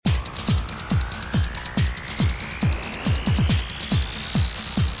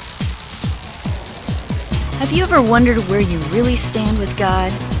Have you ever wondered where you really stand with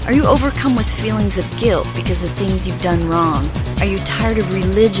God? Are you overcome with feelings of guilt because of things you've done wrong? Are you tired of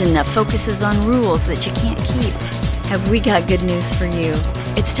religion that focuses on rules that you can't keep? Have we got good news for you?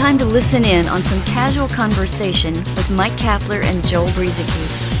 It's time to listen in on some casual conversation with Mike Kapler and Joel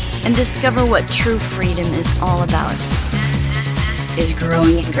Brueseke and discover what true freedom is all about. This is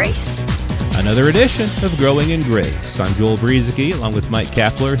Growing in Grace. Another edition of Growing in Grace. I'm Joel Brueseke along with Mike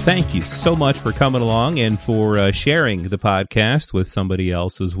Kapler. Thank you so much for coming along and for sharing the podcast with somebody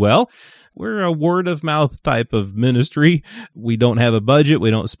else as well. We're a word-of-mouth type of ministry. We don't have a budget. We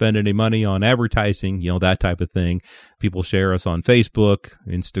don't spend any money on advertising, that type of thing. People share us on Facebook,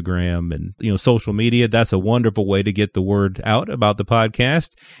 Instagram, and, social media. That's a wonderful way to get the word out about the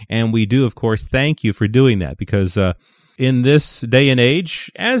podcast. And we do, of course, thank you for doing that because in this day and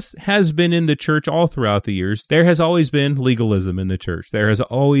age, as has been in the church all throughout the years, there has always been legalism in the church. There has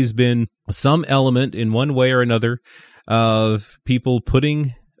always been some element in one way or another of people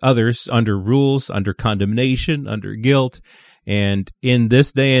putting others under rules, under condemnation, under guilt. And in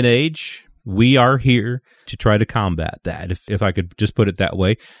this day and age, we are here to try to combat that, if I could just put it that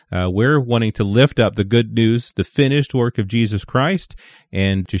way. We're wanting to lift up the good news, the finished work of Jesus Christ,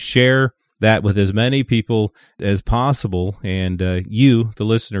 and to share that with as many people as possible. And you, the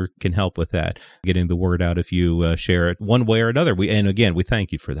listener, can help with that, getting the word out if you share it one way or another. And again, we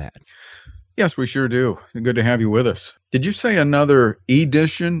thank you for that. Yes, we sure do. Good to have you with us. Did you say another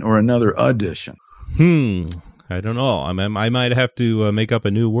edition or another addition? I don't know. I might have to make up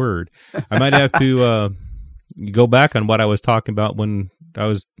a new word. I might have to go back on what I was talking about when I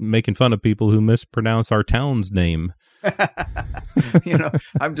was making fun of people who mispronounce our town's name.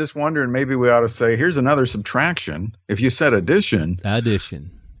 I'm just wondering, maybe we ought to say, here's another subtraction. If you said addition.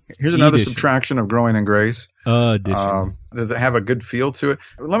 Here's another subtraction of Growing in Grace. Addition. Does it have a good feel to it?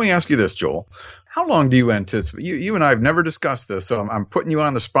 Let me ask you this, Joel. How long do you anticipate? You and I have never discussed this, so I'm putting you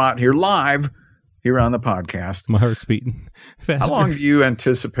on the spot here live here on the podcast. My heart's beating faster. How long do you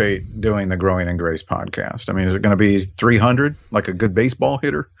anticipate doing the Growing in Grace podcast? I mean, is it going to be 300, like a good baseball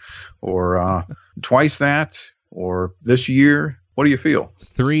hitter, or twice that, or this year? What do you feel?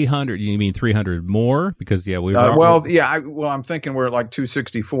 300? You mean 300 more? Because I'm thinking we're at like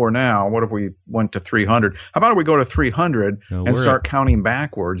 264 now. What if we went to 300? How about if we go to 300 and start counting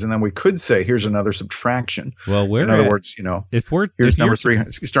backwards, and then we could say, here's another subtraction. Well, in other words, here's number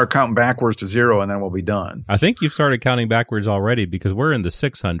 300. Start counting backwards to zero, and then we'll be done. I think you've started counting backwards already because we're in the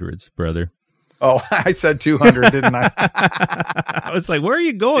 600s, brother. Oh, I said 200, didn't I? I was like, where are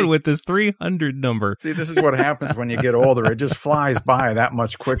you going with this 300 number? See, this is what happens when you get older. It just flies by that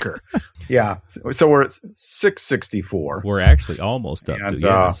much quicker. Yeah. So we're at 664. We're actually almost up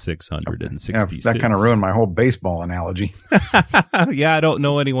to 666. Yeah, that kind of ruined my whole baseball analogy. Yeah, I don't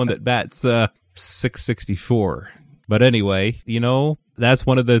know anyone that bats 664. But anyway, that's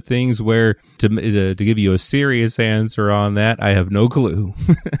one of the things where to give you a serious answer on that, I have no clue.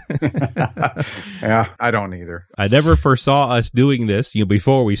 Yeah, I don't either. I never foresaw us doing this,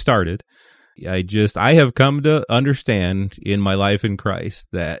 before we started. I have come to understand in my life in Christ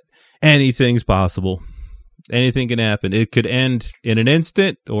that anything's possible. Anything can happen. It could end in an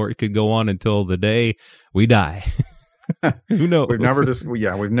instant, or it could go on until the day we die. Who knows? We've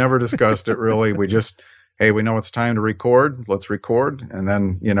never discussed it really. We just, hey, we know it's time to record. Let's record. And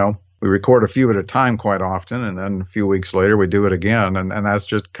then, we record a few at a time quite often. And then a few weeks later, we do it again. And that's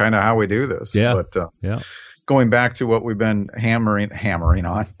just kind of how we do this. Yeah. But going back to what we've been hammering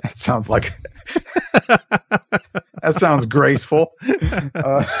on, that sounds like, that sounds graceful.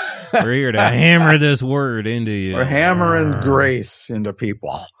 We're here to hammer this word into you. We're hammering grace into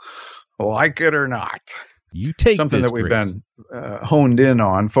people, like it or not. You take something that we've been honed in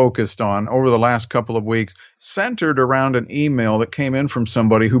on, focused on over the last couple of weeks, centered around an email that came in from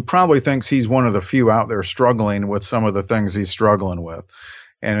somebody who probably thinks he's one of the few out there struggling with some of the things he's struggling with.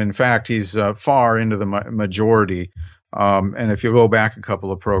 And in fact, he's far into the majority. And if you go back a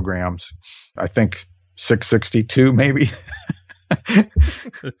couple of programs, I think 662 maybe.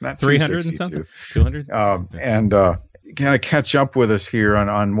 Not 300 and something? 200? And kind of catch up with us here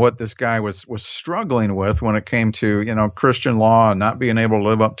on what this guy was struggling with when it came to, Christian law and not being able to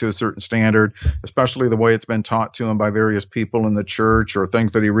live up to a certain standard, especially the way it's been taught to him by various people in the church or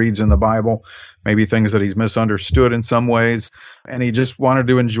things that he reads in the Bible, maybe things that he's misunderstood in some ways. And he just wanted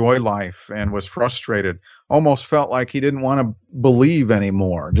to enjoy life and was frustrated, almost felt like he didn't want to believe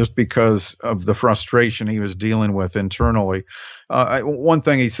anymore just because of the frustration he was dealing with internally. One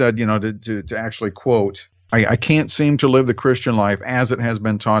thing he said, to actually quote, I can't seem to live the Christian life as it has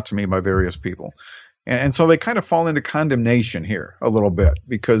been taught to me by various people. And so they kind of fall into condemnation here a little bit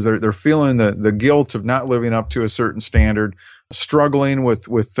because they're feeling the guilt of not living up to a certain standard, struggling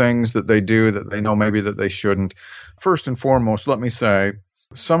with things that they do that they know maybe that they shouldn't. First and foremost, let me say,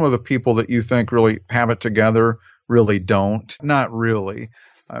 some of the people that you think really have it together really don't. Not really.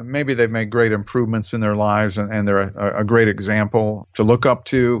 Maybe they've made great improvements in their lives and they're a great example to look up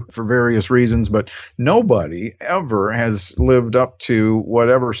to for various reasons, but nobody ever has lived up to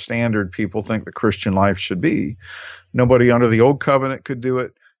whatever standard people think the Christian life should be. Nobody under the old covenant could do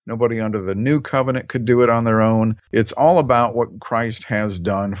it. Nobody under the new covenant could do it on their own. It's all about what Christ has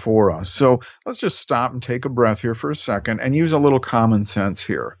done for us. So let's just stop and take a breath here for a second and use a little common sense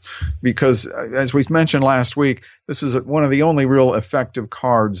here. Because as we mentioned last week, this is one of the only real effective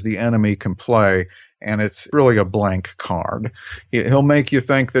cards the enemy can play. And it's really a blank card. He'll make you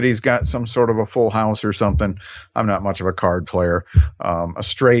think that he's got some sort of a full house or something. I'm not much of a card player. A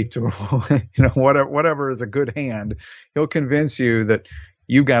straight, whatever is a good hand. He'll convince you that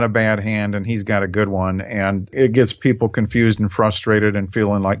you got a bad hand and he's got a good one. And it gets people confused and frustrated and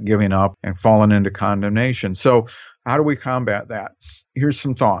feeling like giving up and falling into condemnation. So how do we combat that? Here's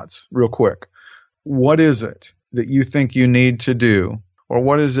some thoughts real quick. What is it that you think you need to do? Or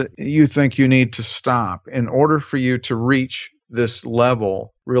what is it you think you need to stop in order for you to reach this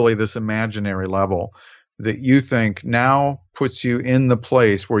level, really this imaginary level, that you think now puts you in the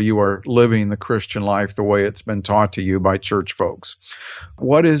place where you are living the Christian life the way it's been taught to you by church folks?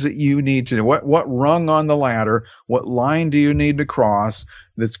 What is it you need to do? What rung on the ladder, what line do you need to cross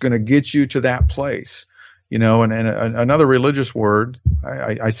that's going to get you to that place? And another religious word,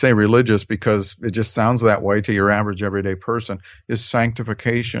 I say religious because it just sounds that way to your average everyday person, is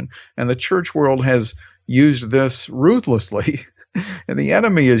sanctification. And the church world has used this ruthlessly. And the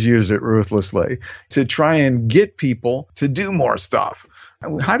enemy has used it ruthlessly to try and get people to do more stuff.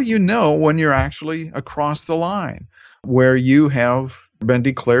 How do you know when you're actually across the line where you have been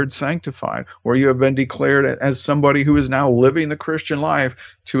declared sanctified, where you have been declared as somebody who is now living the Christian life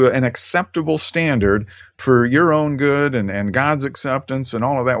to an acceptable standard for your own good and God's acceptance and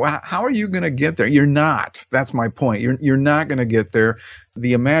all of that? Well, how are you going to get there? You're not. That's my point. You're not going to get there.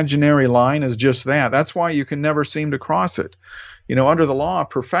 The imaginary line is just that. That's why you can never seem to cross it. Under the law,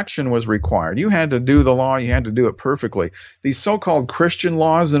 perfection was required. You had to do the law. You had to do it perfectly. These so-called Christian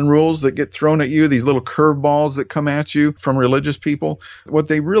laws and rules that get thrown at you, these little curveballs that come at you from religious people, what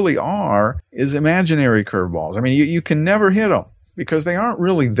they really are is imaginary curveballs. I mean, you can never hit them because they aren't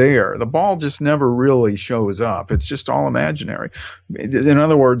really there. The ball just never really shows up. It's just all imaginary. In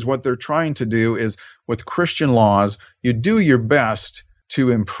other words, what they're trying to do is with Christian laws, you do your best to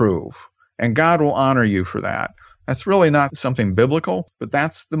improve, and God will honor you for that. That's really not something biblical, but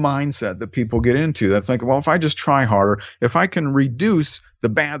that's the mindset that people get into. That think, well, if I just try harder, if I can reduce the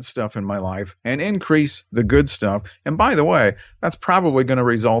bad stuff in my life and increase the good stuff, and by the way, that's probably going to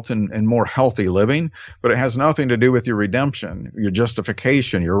result in more healthy living, but it has nothing to do with your redemption, your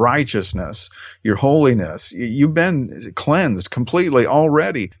justification, your righteousness, your holiness. You've been cleansed completely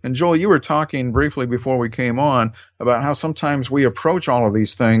already. And Joel, you were talking briefly before we came on about how sometimes we approach all of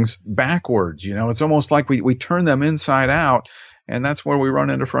these things backwards. It's almost like we turn them inside out, and that's where we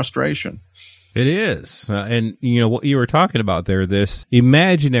run into frustration. It is. And, what you were talking about there, this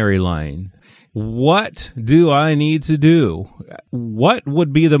imaginary line. What do I need to do? What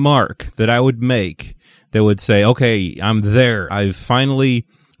would be the mark that I would make that would say, okay, I'm there. I've finally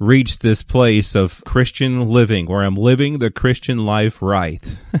reached this place of Christian living where I'm living the Christian life right.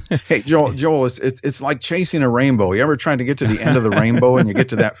 Hey, Joel, it's like chasing a rainbow. You ever tried to get to the end of the rainbow and you get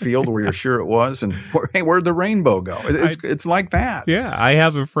to that field where you're sure it was, and hey, where'd the rainbow go? It's like that. Yeah, I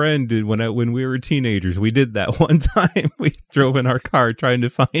have a friend when we were teenagers. We did that one time. We drove in our car trying to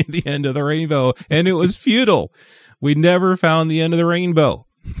find the end of the rainbow, and it was futile. We never found the end of the rainbow.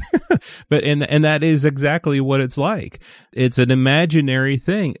 But and that is exactly what it's like. It's an imaginary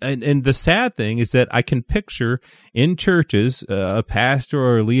thing. And the sad thing is that I can picture in churches a pastor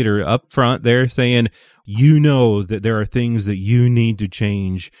or a leader up front there saying, that there are things that you need to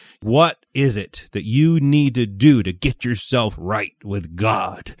change. What is it that you need to do to get yourself right with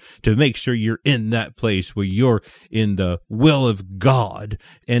God, to make sure you're in that place where you're in the will of God?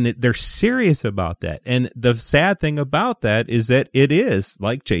 And they're serious about that. And the sad thing about that is that it is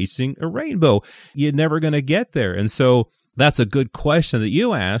like chasing a rainbow. You're never going to get there. And so that's a good question that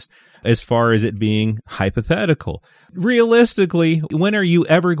you asked as far as it being hypothetical. Realistically, when are you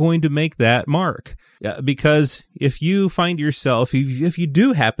ever going to make that mark? Because if you find yourself, if you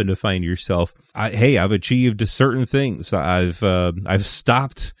do happen to find yourself, I've achieved certain things. I've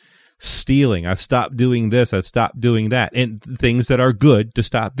stopped stealing. I've stopped doing this. I've stopped doing that, and things that are good to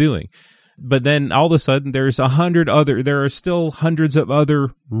stop doing. But then all of a sudden there are still hundreds of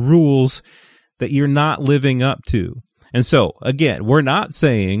other rules that you're not living up to. And so, again, we're not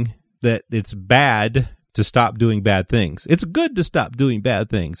saying that it's bad to stop doing bad things. It's good to stop doing bad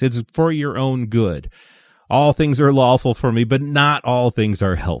things. It's for your own good. All things are lawful for me, but not all things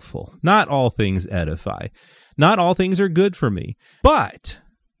are helpful. Not all things edify. Not all things are good for me. But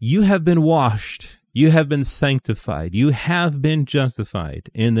you have been washed. You have been sanctified. You have been justified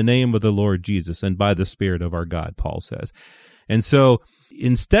in the name of the Lord Jesus and by the Spirit of our God, Paul says. And so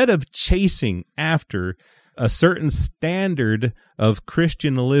instead of chasing after a certain standard of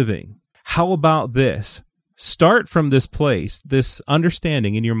Christian living, how about this? Start from this place, this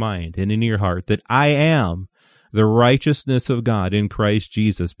understanding in your mind and in your heart that I am the righteousness of God in Christ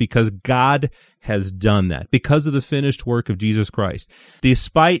Jesus, because God has done that, because of the finished work of Jesus Christ.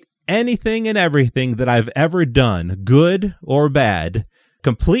 Despite anything and everything that I've ever done, good or bad,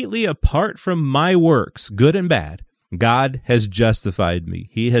 completely apart from my works, good and bad, God has justified me.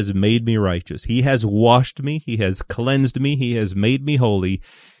 He has made me righteous. He has washed me. He has cleansed me. He has made me holy.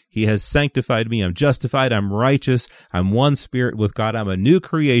 He has sanctified me. I'm justified. I'm righteous. I'm one spirit with God. I'm a new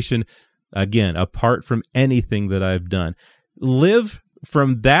creation. Again, apart from anything that I've done. Live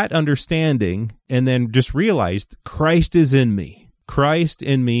from that understanding and then just realize Christ is in me. Christ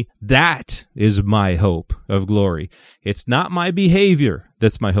in me, that is my hope of glory. It's not my behavior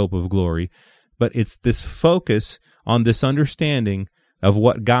that's my hope of glory, but it's this focus on this understanding of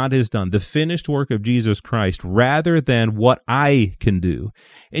what God has done, the finished work of Jesus Christ, rather than what I can do.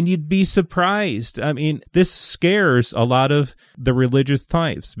 And you'd be surprised. I mean, this scares a lot of the religious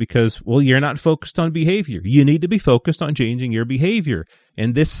types because, well, you're not focused on behavior. You need to be focused on changing your behavior.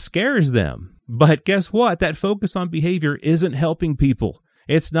 And this scares them. But guess what? That focus on behavior isn't helping people.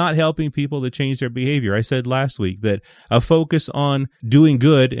 It's not helping people to change their behavior. I said last week that a focus on doing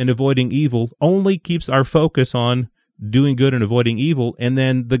good and avoiding evil only keeps our focus on doing good and avoiding evil, and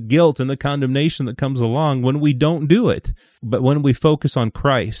then the guilt and the condemnation that comes along when we don't do it. But when we focus on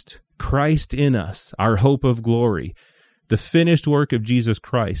Christ, Christ in us, our hope of glory, the finished work of Jesus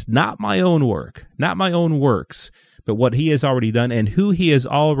Christ, not my own work, not my own works, but what he has already done and who he has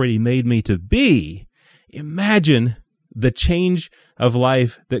already made me to be, imagine the change of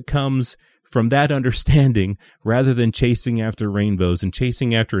life that comes from that understanding rather than chasing after rainbows and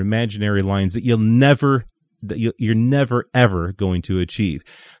chasing after imaginary lines that you're never, ever going to achieve.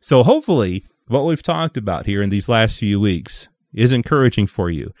 So hopefully what we've talked about here in these last few weeks is encouraging for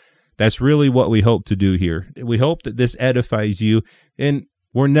you. That's really what we hope to do here. We hope that this edifies you, and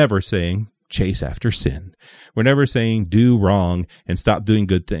we're never saying chase after sin. We're never saying do wrong and stop doing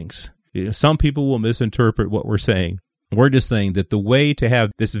good things. Some people will misinterpret what we're saying. We're just saying that the way to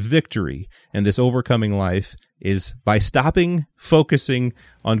have this victory and this overcoming life is by stopping focusing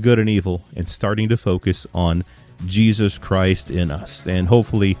on good and evil and starting to focus on Jesus Christ in us. And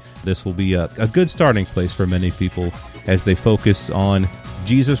hopefully this will be a good starting place for many people as they focus on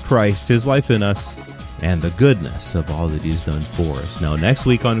Jesus Christ, his life in us, and the goodness of all that he's done for us. Now, next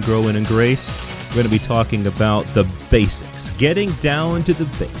week on Growing in Grace, we're going to be talking about the basics, getting down to the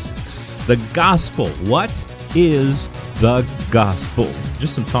basics. The gospel. What is the gospel?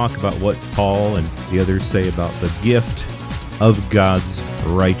 Just some talk about what Paul and the others say about the gift of God's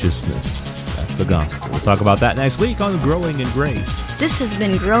righteousness. That's the gospel. We'll talk about that next week on Growing in Grace. This has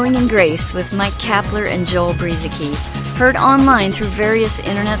been Growing in Grace with Mike Kapler and Joel Brieseke, heard online through various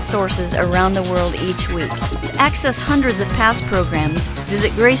internet sources around the world each week. To access hundreds of past programs,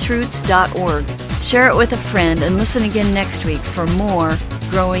 visit graceroots.org. Share it with a friend and listen again next week for more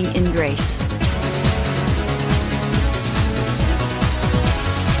Growing in Grace.